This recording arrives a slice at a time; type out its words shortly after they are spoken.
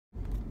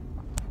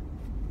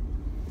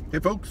Hey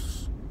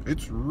folks,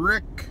 it's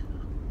Rick.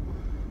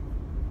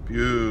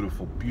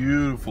 Beautiful,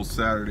 beautiful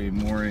Saturday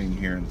morning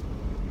here in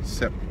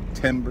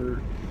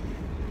September,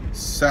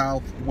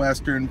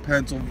 southwestern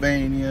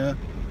Pennsylvania.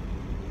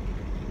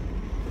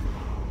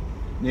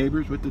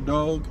 Neighbors with the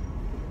dog.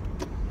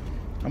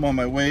 I'm on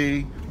my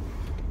way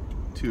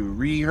to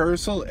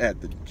rehearsal at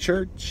the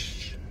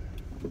church.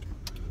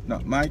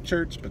 Not my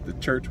church, but the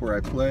church where I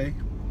play.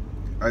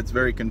 It's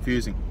very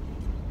confusing.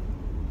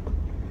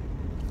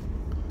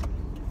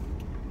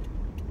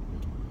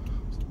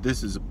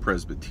 This is a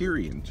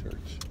Presbyterian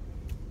church.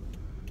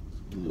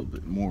 It's a little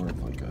bit more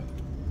of like a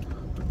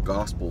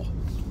gospel,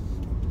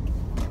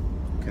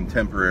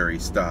 contemporary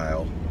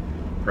style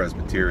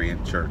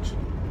Presbyterian church.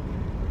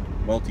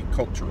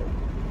 Multicultural.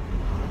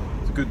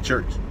 It's a good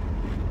church.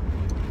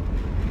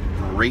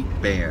 Great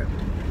band.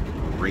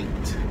 Great.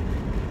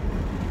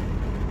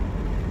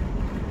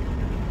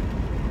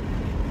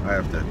 I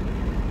have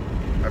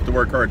to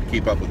work hard to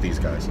keep up with these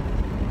guys.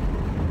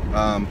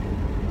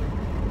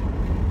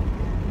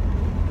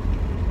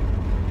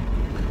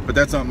 But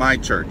that's not my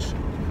church.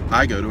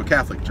 I go to a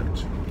Catholic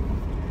church.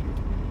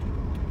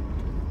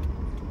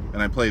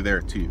 And I play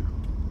there too.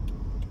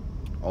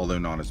 Although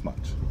not as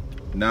much.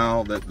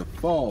 Now that the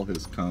fall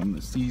has come,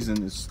 the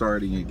season is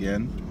starting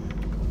again.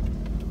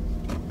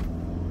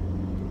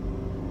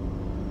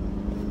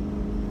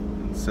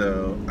 And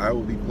so I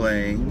will be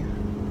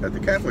playing at the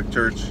Catholic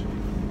church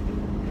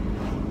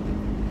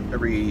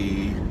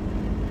every,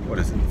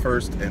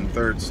 first and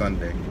third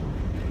Sunday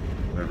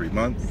of every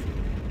month.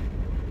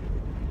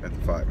 At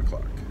the 5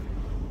 o'clock.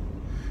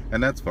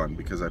 And that's fun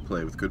because I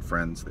play with good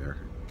friends there.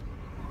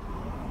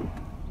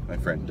 My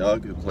friend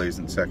Doug, who plays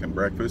in Second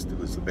Breakfast, who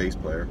is the bass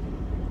player.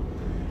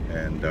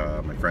 And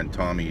my friend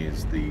Tommy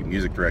is the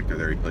music director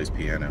there. He plays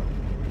piano.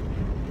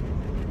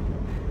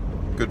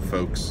 Good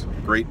folks,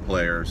 great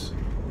players,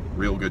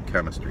 real good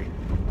chemistry.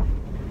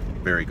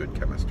 Very good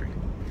chemistry.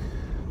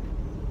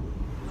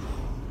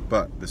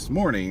 But this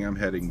morning I'm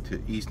heading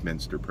to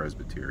Eastminster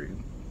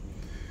Presbyterian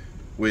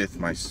with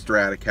my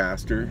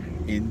Stratocaster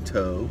in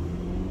tow,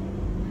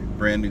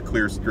 brand new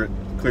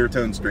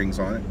Cleartone strings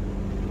on it.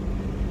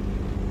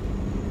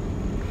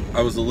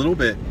 I was a little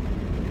bit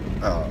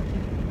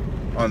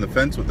on the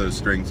fence with those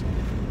strings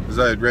because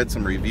I had read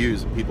some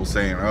reviews of people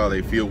saying, oh,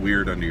 they feel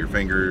weird under your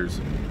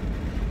fingers,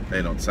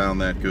 they don't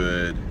sound that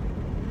good.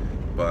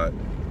 But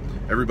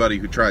everybody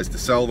who tries to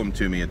sell them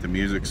to me at the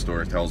music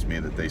store tells me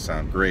that they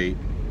sound great,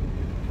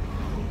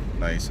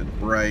 nice and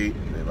bright,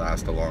 they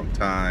last a long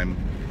time.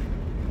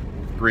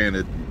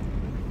 Granted,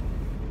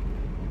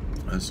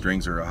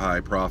 strings are a high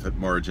profit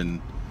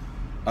margin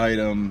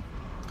item.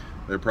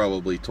 They're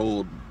probably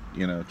told,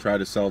 you know, try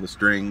to sell the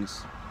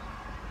strings.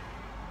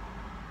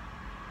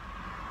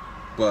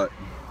 But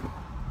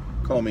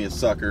call me a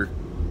sucker.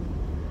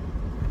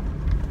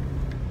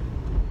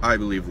 I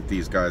believe that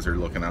these guys are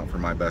looking out for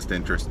my best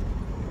interest.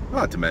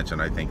 Not to mention,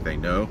 I think they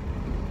know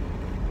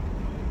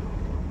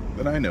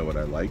that I know what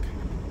I like.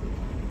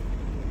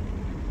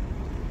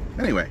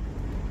 Anyway,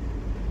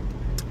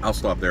 I'll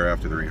stop there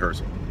after the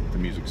rehearsal at the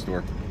music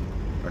store.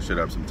 I should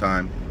have some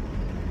time.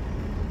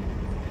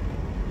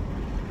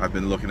 I've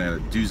been looking at a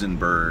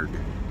Duesenberg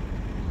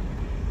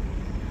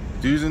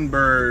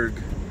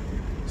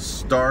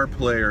Star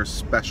Player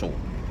Special.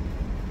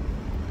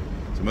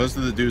 So most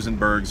of the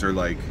Duesenbergs are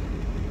like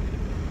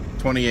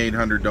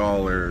 $2,800,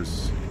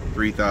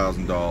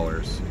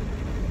 $3,000.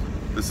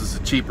 This is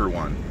a cheaper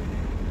one.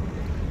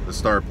 The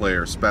Star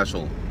Player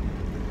Special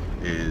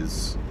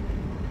is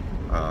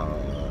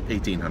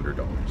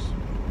 $1,800.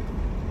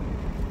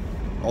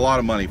 A lot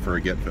of money for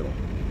a get fiddle.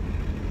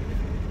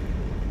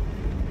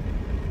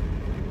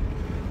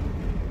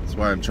 That's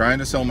why I'm trying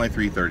to sell my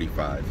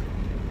 335.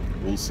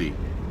 We'll see.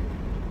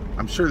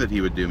 I'm sure that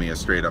he would do me a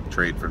straight up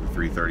trade for the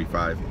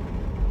 335.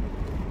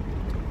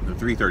 The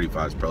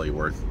 335 is probably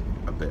worth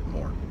a bit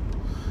more.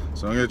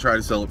 So I'm going to try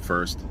to sell it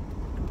first.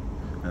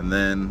 And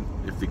then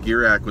if the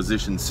gear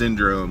acquisition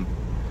syndrome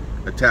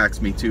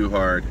attacks me too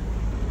hard,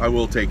 I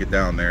will take it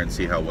down there and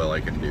see how well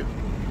I can do.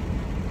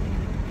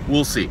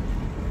 We'll see.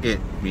 It,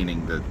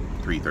 meaning the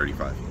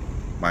 335.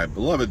 My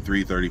beloved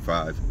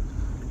 335,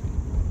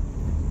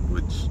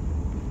 which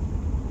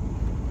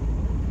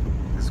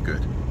is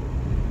good,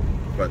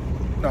 but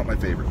not my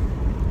favorite.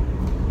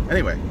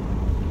 Anyway,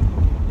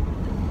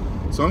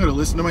 so I'm going to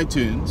listen to my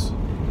tunes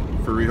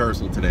for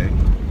rehearsal today.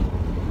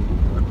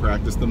 I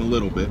practiced them a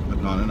little bit,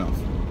 but not enough.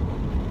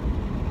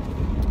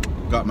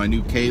 Got my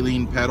new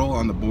Kaleen pedal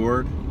on the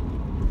board,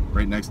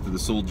 right next to the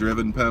Soul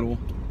Driven pedal.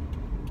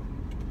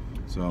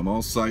 So I'm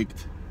all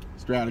psyched.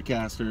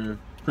 Stratocaster,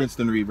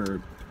 Princeton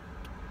reverb.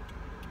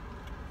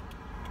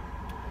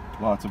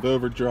 Lots of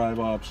overdrive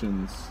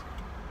options.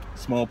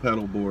 Small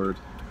pedal board.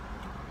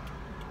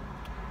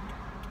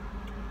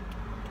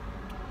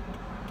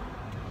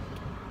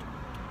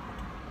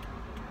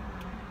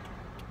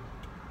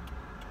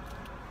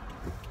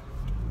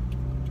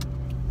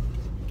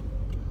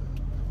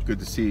 Good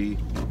to see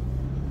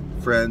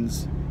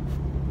friends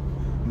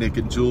Nick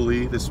and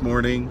Julie this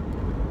morning.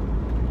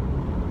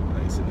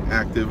 Nice and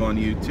active on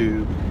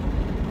YouTube.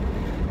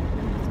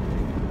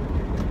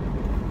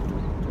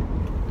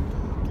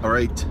 All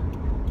right.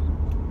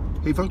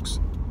 Hey folks,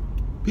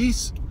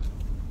 peace.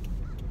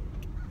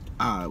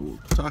 I will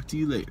talk to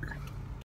you later.